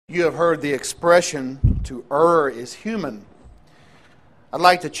You have heard the expression, to err is human. I'd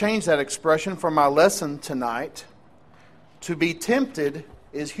like to change that expression for my lesson tonight. To be tempted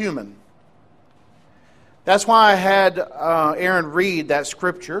is human. That's why I had Aaron read that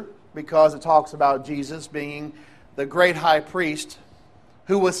scripture, because it talks about Jesus being the great high priest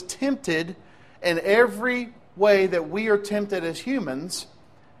who was tempted in every way that we are tempted as humans,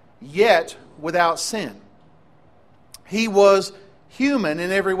 yet without sin. He was human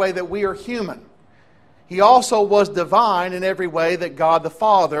in every way that we are human. He also was divine in every way that God the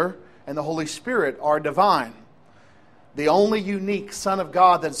Father and the Holy Spirit are divine. The only unique Son of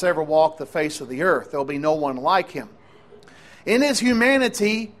God that's ever walked the face of the earth. There will be no one like Him. In His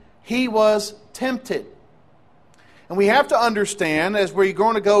humanity, He was tempted. And we have to understand, as we're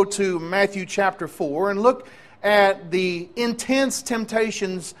going to go to Matthew chapter 4 and look at the intense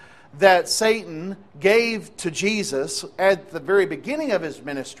temptations that Satan gave to Jesus at the very beginning of His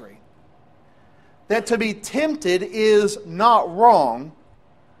ministry, that to be tempted is not wrong,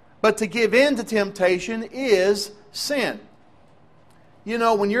 but to give in to temptation is sin. You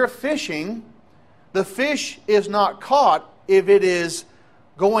know, when you're fishing, the fish is not caught if it is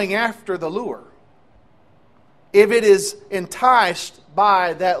going after the lure, if it is enticed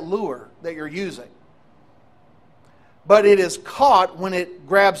by that lure that you're using. But it is caught when it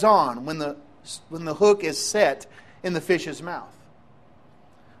grabs on, when the hook is set in the fish's mouth.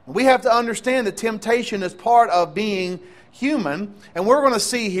 We have to understand that temptation is part of being human. And we're going to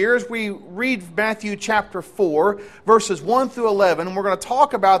see here as we read Matthew chapter 4, verses 1 through 11, and we're going to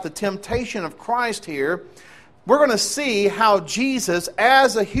talk about the temptation of Christ here. We're going to see how Jesus,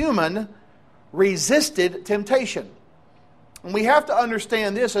 as a human, resisted temptation. And we have to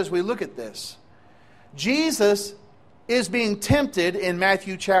understand this as we look at this. Jesus is being tempted in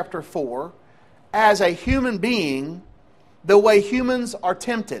Matthew chapter 4 as a human being the way humans are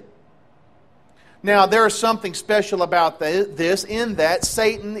tempted. Now, there is something special about this in that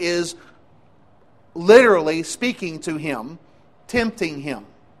Satan is literally speaking to him, tempting him.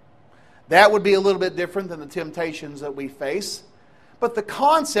 That would be a little bit different than the temptations that we face. But the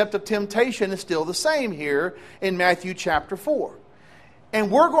concept of temptation is still the same here in Matthew chapter 4. And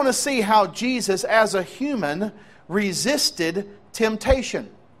we're going to see how Jesus, as a human, resisted temptation.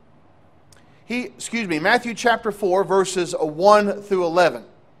 Matthew chapter 4, verses 1 through 11.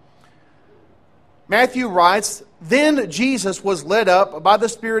 Matthew writes, "Then Jesus was led up by the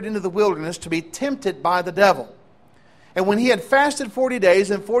Spirit into the wilderness to be tempted by the devil. And when he had fasted 40 days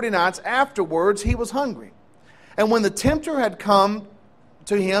and 40 nights, afterwards he was hungry. And when the tempter had come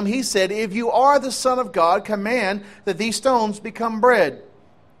to him, he said, 'If you are the Son of God, command that these stones become bread.'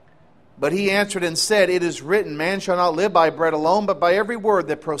 But he answered and said, 'It is written, man shall not live by bread alone, but by every word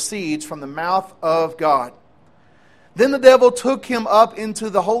that proceeds from the mouth of God.' Then the devil took him up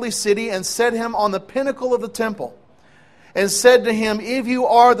into the holy city and set him on the pinnacle of the temple, and said to him, 'If you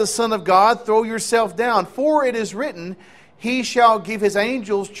are the Son of God, throw yourself down. For it is written, He shall give His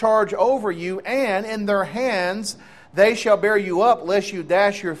angels charge over you, and in their hands they shall bear you up, lest you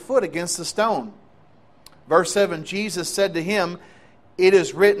dash your foot against the stone.' Verse 7, Jesus said to him, 'It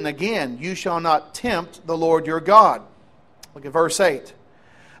is written again, you shall not tempt the Lord your God.'" Look at verse 8.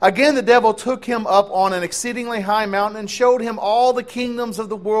 "Again the devil took him up on an exceedingly high mountain and showed him all the kingdoms of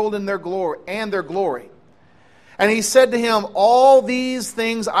the world and their glory. And he said to him, 'All these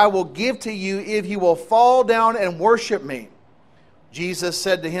things I will give to you if you will fall down and worship me.' Jesus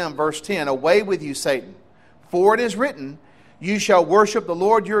said to him," verse 10, "Away with you, Satan, for it is written, you shall worship the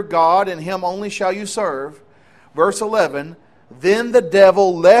Lord your God, and Him only shall you serve." Verse 11, "Then the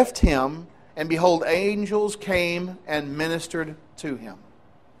devil left him, and behold, angels came and ministered to him."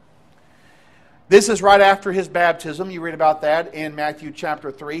 This is right after his baptism. You read about that in Matthew chapter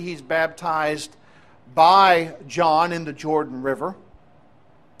 3. He's baptized by John in the Jordan River.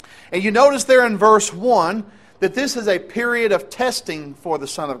 And you notice there in verse 1 that this is a period of testing for the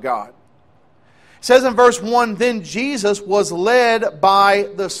Son of God. It says in verse 1, "Then Jesus was led by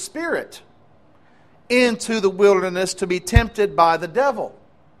the Spirit into the wilderness to be tempted by the devil."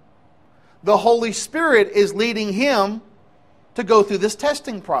 The Holy Spirit is leading him to go through this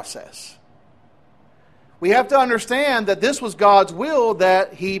testing process. We have to understand that this was God's will,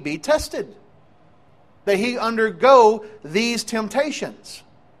 that he be tested, that he undergo these temptations.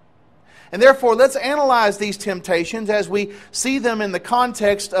 And therefore, let's analyze these temptations as we see them in the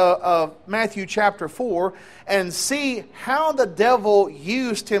context of Matthew chapter 4 and see how the devil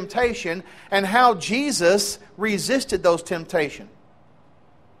used temptation and how Jesus resisted those temptations.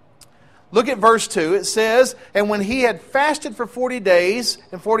 Look at verse 2. It says, "And when he had fasted for 40 days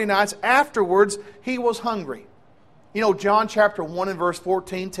and 40 nights, afterwards he was hungry." You know, John chapter 1 and verse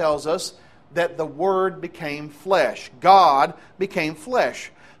 14 tells us that the Word became flesh. God became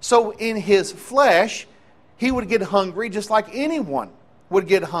flesh. So in His flesh, He would get hungry just like anyone would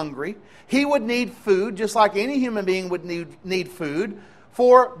get hungry. He would need food just like any human being would need food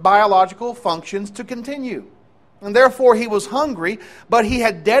for biological functions to continue. And therefore He was hungry, but He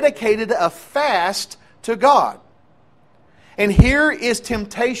had dedicated a fast to God. And here is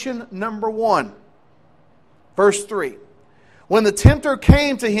temptation number 1. Verse 3. When the tempter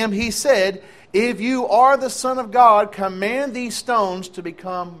came to Him, he said, "If you are the Son of God, command these stones to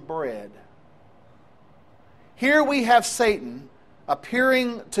become bread." Here we have Satan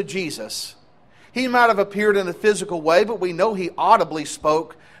appearing to Jesus. He might have appeared in a physical way, but we know he audibly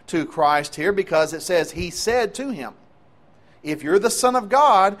spoke to Christ here because it says He said to Him, "If you're the Son of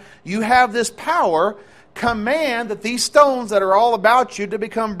God, you have this power. Command that these stones that are all about you to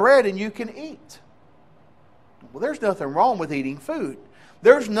become bread and you can eat." Well, there's nothing wrong with eating food.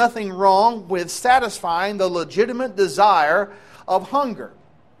 There's nothing wrong with satisfying the legitimate desire of hunger.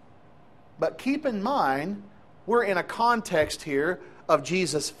 But keep in mind, we're in a context here of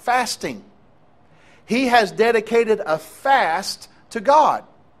Jesus fasting. He has dedicated a fast to God.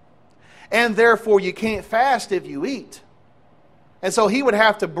 And therefore you can't fast if you eat. And so He would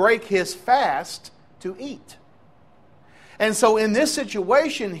have to break His fast to eat. And so in this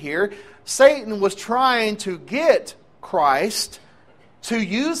situation here, Satan was trying to get Christ to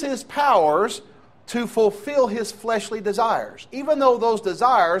use his powers to fulfill his fleshly desires, even though those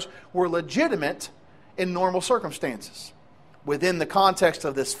desires were legitimate in normal circumstances. Within the context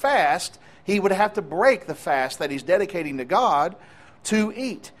of this fast, he would have to break the fast that he's dedicating to God to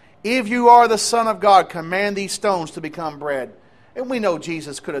eat. "If you are the Son of God, command these stones to become bread." And we know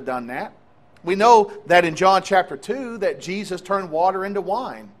Jesus could have done that. We know that in John chapter 2 that Jesus turned water into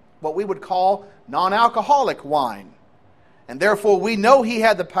wine, what we would call non-alcoholic wine. And therefore we know He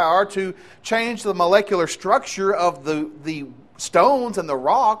had the power to change the molecular structure of the stones and the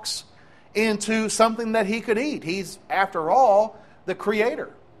rocks into something that He could eat. He's, after all, the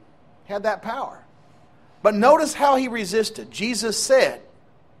Creator. He had that power. But notice how He resisted. Jesus said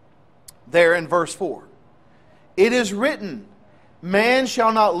there in verse 4, "It is written, man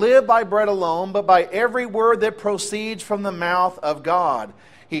shall not live by bread alone, but by every word that proceeds from the mouth of God."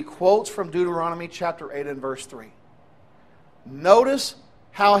 He quotes from Deuteronomy chapter 8 and verse 3. Notice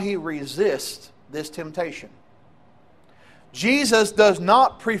how He resists this temptation. Jesus does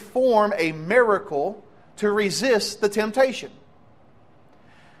not perform a miracle to resist the temptation.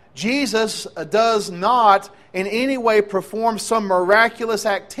 Jesus does not in any way perform some miraculous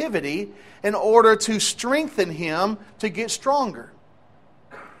activity in order to strengthen Him to get stronger,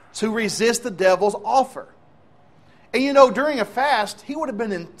 to resist the devil's offer. And you know, during a fast, He would have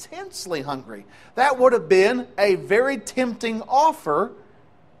been intensely hungry. That would have been a very tempting offer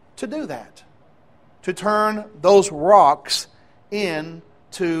to do that, to turn those rocks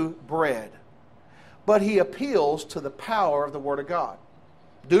into bread. But He appeals to the power of the Word of God.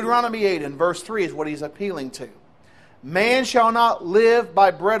 Deuteronomy 8 and verse 3 is what He's appealing to. "Man shall not live by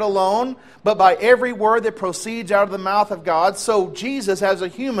bread alone, but by every word that proceeds out of the mouth of God." So Jesus, as a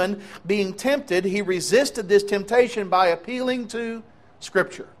human being tempted, He resisted this temptation by appealing to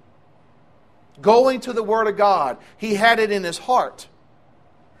Scripture. Going to the Word of God. He had it in His heart.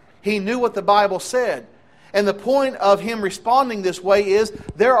 He knew what the Bible said. And the point of Him responding this way is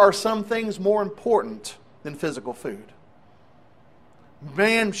there are some things more important than physical food.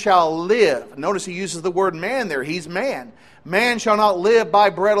 Man shall live. Notice He uses the word man there. He's man. Man shall not live by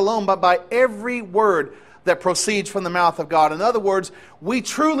bread alone, but by every word that proceeds from the mouth of God. In other words, we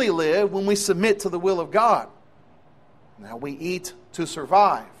truly live when we submit to the will of God. Now, we eat to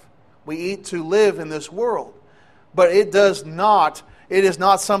survive. We eat to live in this world. But it is not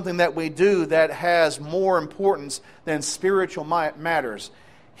something that we do that has more importance than spiritual matters.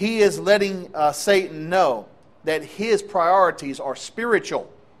 He is letting Satan know that his priorities are spiritual,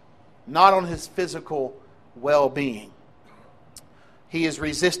 not on his physical well-being. He is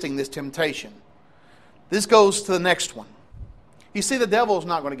resisting this temptation. This goes to the next one. You see, the devil is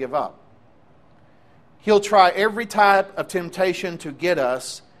not going to give up. He'll try every type of temptation to get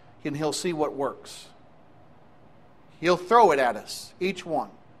us, and he'll see what works. He'll throw it at us, each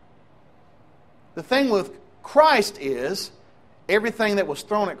one. The thing with Christ is, everything that was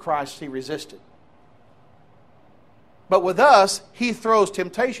thrown at Christ, He resisted. But with us, He throws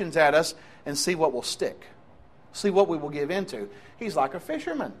temptations at us and see what will stick. See what we will give into. He's like a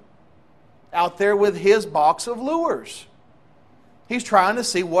fisherman out there with his box of lures. He's trying to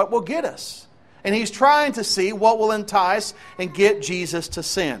see what will get us. And he's trying to see what will entice and get Jesus to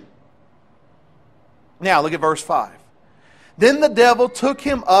sin. Now, look at verse 5. Then the devil took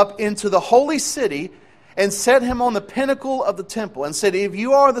him up into the holy city and set him on the pinnacle of the temple and said, if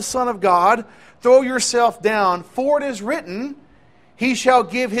you are the Son of God, throw yourself down, for it is written, he shall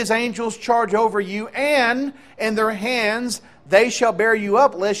give his angels charge over you, and in their hands they shall bear you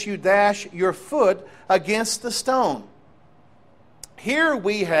up, lest you dash your foot against the stone. Here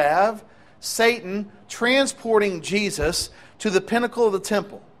we have Satan transporting Jesus to the pinnacle of the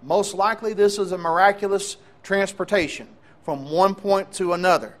temple. Most likely this is a miraculous transportation from one point to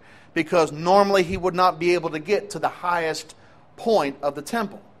another, because normally he would not be able to get to the highest point of the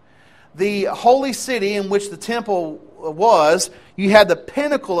temple. The holy city in which the temple was, you had the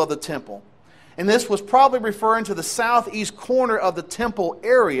pinnacle of the temple. And this was probably referring to the southeast corner of the temple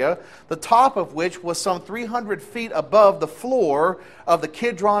area, the top of which was some 300 feet above the floor of the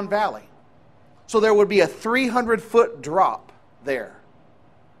Kidron Valley. So there would be a 300-foot drop there.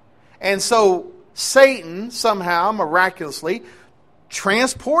 And so Satan somehow, miraculously,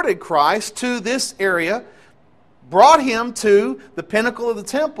 transported Christ to this area, brought him to the pinnacle of the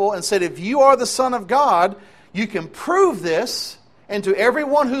temple, and said, if you are the Son of God, you can prove this, and to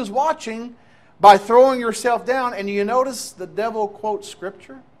everyone who's watching, by throwing yourself down. And you notice the devil quotes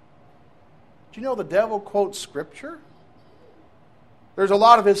Scripture? Do you know the devil quotes Scripture? There's a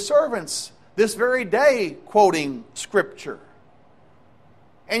lot of his servants this very day quoting Scripture.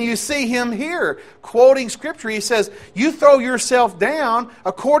 And you see him here quoting Scripture. He says, you throw yourself down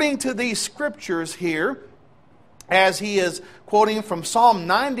according to these Scriptures here, as he is quoting from Psalm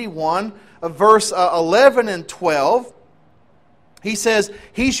 91, verse 11 and 12. He says,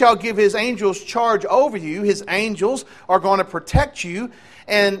 he shall give his angels charge over you. His angels are going to protect you.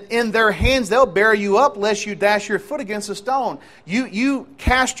 And in their hands they'll bear you up, lest you dash your foot against a stone. You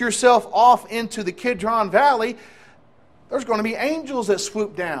cast yourself off into the Kidron Valley. There's going to be angels that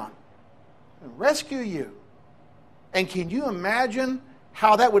swoop down and rescue you. And can you imagine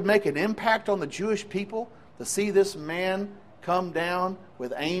how that would make an impact on the Jewish people to see this man come down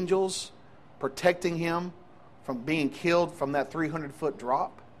with angels protecting him from being killed from that 300-foot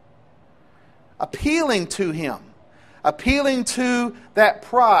drop? Appealing to him. Appealing to that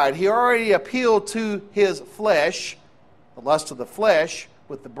pride. He already appealed to his flesh, the lust of the flesh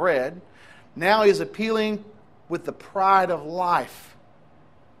with the bread. Now he's appealing with the pride of life.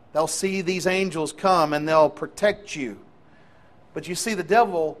 They'll see these angels come and they'll protect you. But you see, the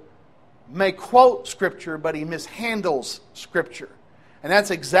devil may quote Scripture, but he mishandles Scripture. And that's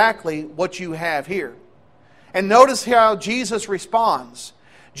exactly what you have here. And notice how Jesus responds.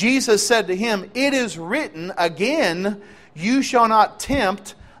 Jesus said to him, it is written again, you shall not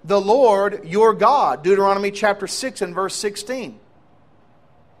tempt the Lord your God. Deuteronomy chapter 6 and verse 16.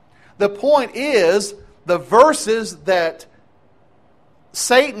 The point is, the verses that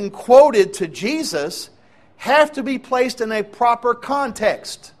Satan quoted to Jesus have to be placed in a proper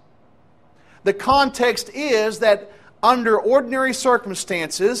context. The context is that under ordinary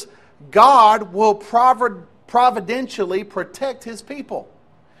circumstances, God will providentially protect His people.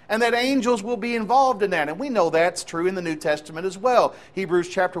 And that angels will be involved in that. And we know that's true in the New Testament as well. Hebrews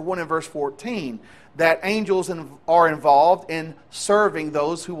chapter 1 and verse 14. That angels are involved in serving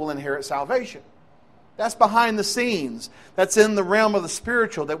those who will inherit salvation. That's behind the scenes. That's in the realm of the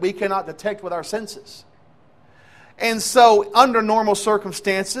spiritual that we cannot detect with our senses. And so, under normal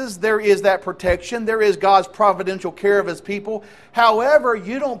circumstances, there is that protection. There is God's providential care of His people. However,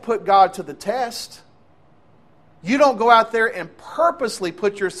 you don't put God to the test. You don't go out there and purposely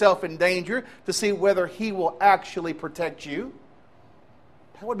put yourself in danger to see whether He will actually protect you.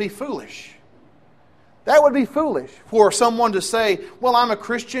 That would be foolish. That would be foolish for someone to say, well, I'm a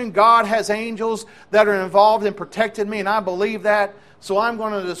Christian, God has angels that are involved in protecting me, and I believe that, so I'm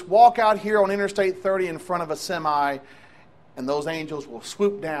going to just walk out here on Interstate 30 in front of a semi, and those angels will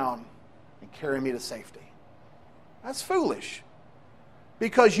swoop down and carry me to safety. That's foolish.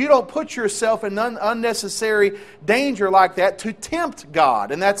 Because you don't put yourself in unnecessary danger like that to tempt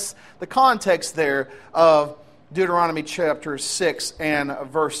God. And that's the context there of Deuteronomy chapter 6 and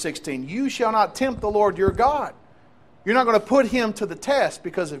verse 16. You shall not tempt the Lord your God. You're not going to put Him to the test,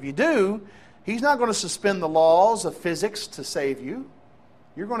 because if you do, He's not going to suspend the laws of physics to save you.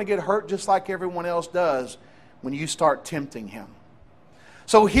 You're going to get hurt just like everyone else does when you start tempting Him.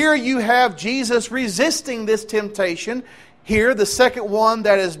 So here you have Jesus resisting this temptation. Here, the second one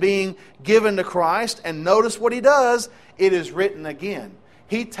that is being given to Christ. And notice what He does. It is written again.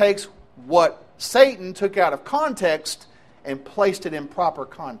 He takes what Satan took out of context and placed it in proper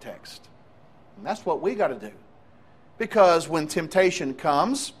context. And that's what we got to do. Because when temptation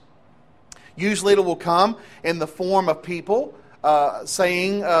comes, usually it will come in the form of people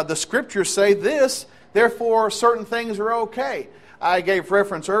saying, the Scriptures say this, Therefore, certain things are okay. I gave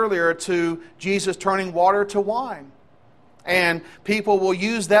reference earlier to Jesus turning water to wine. And people will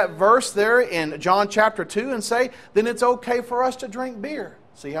use that verse there in John chapter 2 and say, then it's okay for us to drink beer.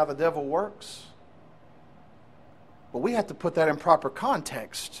 See how the devil works? But we have to put that in proper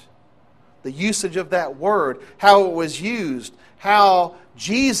context. The usage of that word, how it was used, how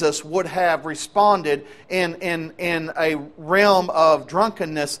Jesus would have responded in a realm of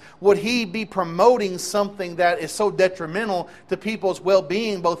drunkenness. Would he be promoting something that is so detrimental to people's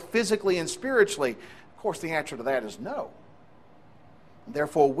well-being, both physically and spiritually? Of course, the answer to that is no.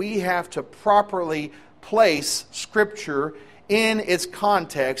 Therefore, we have to properly place Scripture in its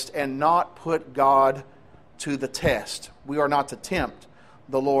context and not put God to the test. We are not to tempt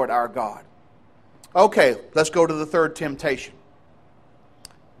the Lord our God. Okay, let's go to the third temptation.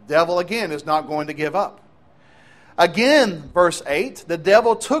 The devil again is not going to give up. Again, verse 8, the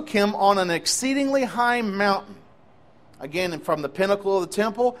devil took him on an exceedingly high mountain. Again, from the pinnacle of the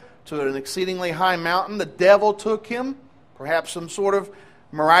temple to an exceedingly high mountain, the devil took him, perhaps some sort of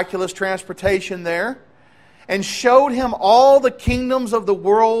miraculous transportation there, and showed him all the kingdoms of the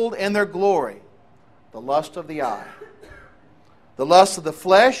world and their glory. The lust of the eye, the lust of the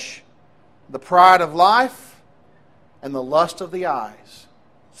flesh, the pride of life, and the lust of the eyes.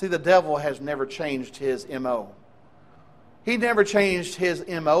 See, the devil has never changed his M.O. He never changed his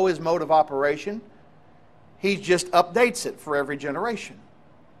M.O., his mode of operation. He just updates it for every generation.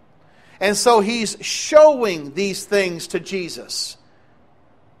 And so he's showing these things to Jesus.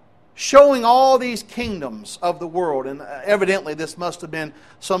 Showing all these kingdoms of the world. And evidently this must have been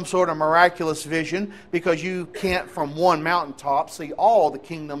some sort of miraculous vision, because you can't from one mountaintop see all the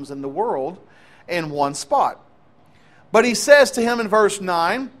kingdoms in the world in one spot. But he says to him in verse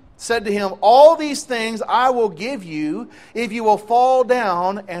 9, said to him, all these things I will give you if you will fall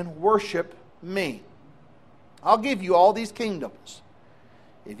down and worship me. I'll give you all these kingdoms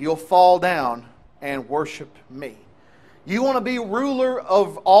if you'll fall down and worship me. You want to be ruler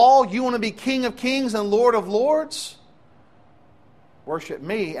of all? You want to be King of kings and Lord of lords? Worship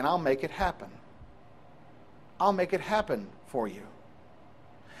me and I'll make it happen. I'll make it happen for you.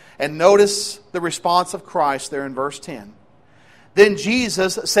 And notice the response of Christ there in verse 10. Then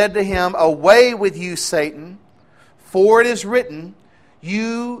Jesus said to him, away with you, Satan, for it is written,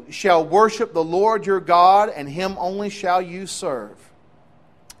 you shall worship the Lord your God, and him only shall you serve.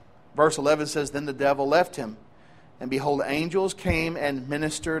 Verse 11 says, then the devil left him, and behold, angels came and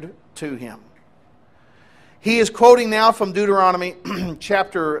ministered to him. He is quoting now from Deuteronomy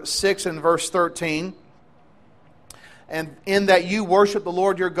chapter 6 and verse 13. And in that you worship the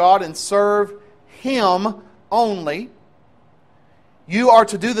Lord your God and serve him only. You are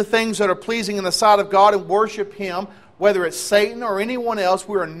to do the things that are pleasing in the sight of God and worship him, whether it's Satan or anyone else.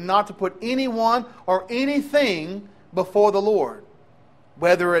 We are not to put anyone or anything before the Lord.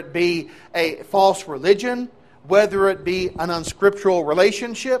 Whether it be a false religion, whether it be an unscriptural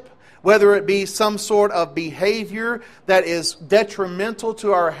relationship, whether it be some sort of behavior that is detrimental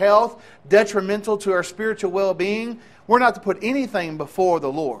to our health, detrimental to our spiritual well-being, we're not to put anything before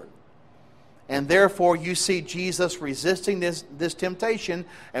the Lord. And therefore you see Jesus resisting this temptation.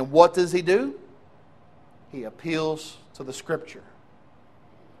 And what does he do? He appeals to the Scripture.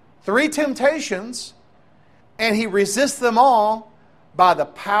 3 temptations, and he resists them all by the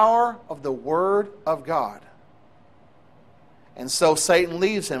power of the Word of God. And so Satan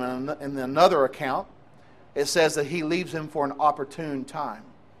leaves him. In another account, it says that he leaves him for an opportune time.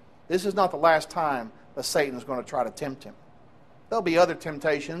 This is not the last time that Satan is going to try to tempt him. There'll be other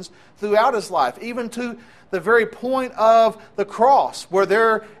temptations throughout his life, even to the very point of the cross, where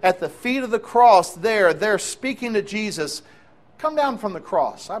they're at the feet of the cross they're speaking to Jesus. Come down from the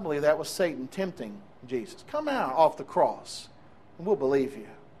cross. I believe that was Satan tempting Jesus. Come out off the cross, and we'll believe you.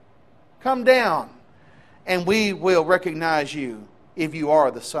 Come down, and we will recognize you if you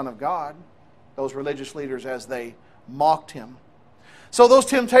are the Son of God. Those religious leaders, as they mocked him. So those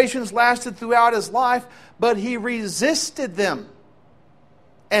temptations lasted throughout his life, but he resisted them.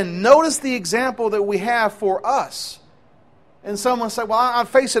 And notice the example that we have for us. And someone say, well, I'm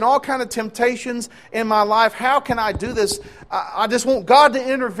facing all kinds of temptations in my life. How can I do this? I just want God to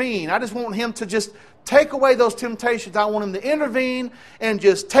intervene. I just want him to just take away those temptations. I want him to intervene and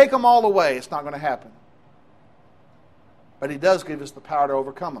just take them all away. It's not going to happen. But he does give us the power to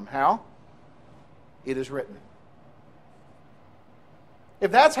overcome them. How? It is written.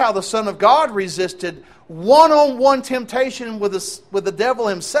 If that's how the Son of God resisted one-on-one temptation with the devil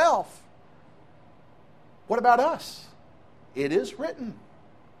himself, what about us? It is written.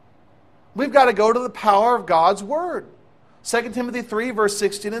 We've got to go to the power of God's Word. 2 Timothy 3, verse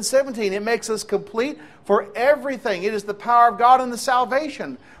 16 and 17. It makes us complete for everything. It is the power of God unto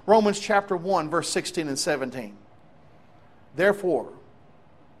salvation. Romans chapter 1, verse 16 and 17. Therefore,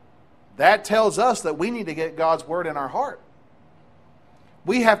 that tells us that we need to get God's Word in our heart.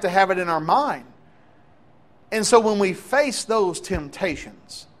 We have to have it in our mind. And so when we face those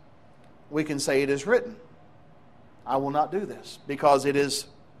temptations, we can say, it is written. I will not do this because it is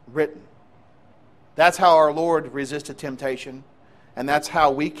written. That's how our Lord resisted temptation, and that's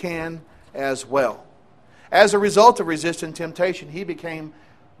how we can as well. As a result of resisting temptation, He became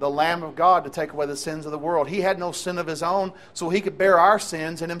the Lamb of God to take away the sins of the world. He had no sin of His own, so He could bear our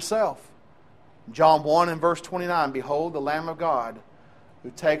sins in Himself. John 1 and verse 29, behold the Lamb of God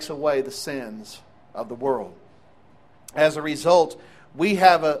who takes away the sins of the world. As a result, we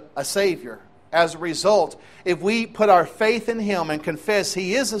have a Savior. As a result, if we put our faith in Him and confess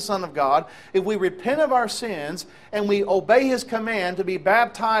He is the Son of God, if we repent of our sins and we obey His command to be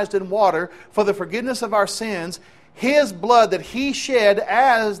baptized in water for the forgiveness of our sins, His blood that He shed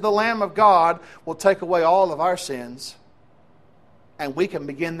as the Lamb of God will take away all of our sins. And we can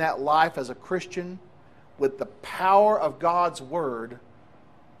begin that life as a Christian with the power of God's Word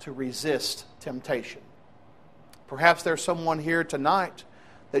to resist temptation. Perhaps there's someone here tonight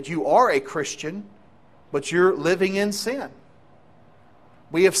that you are a Christian, but you're living in sin.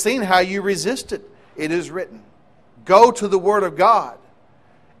 We have seen how you resist it. It is written. Go to the Word of God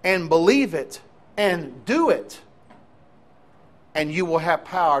and believe it and do it, and you will have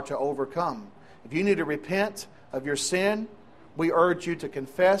power to overcome. If you need to repent of your sin, we urge you to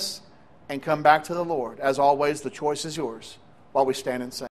confess and come back to the Lord. As always, the choice is yours while we stand and sing.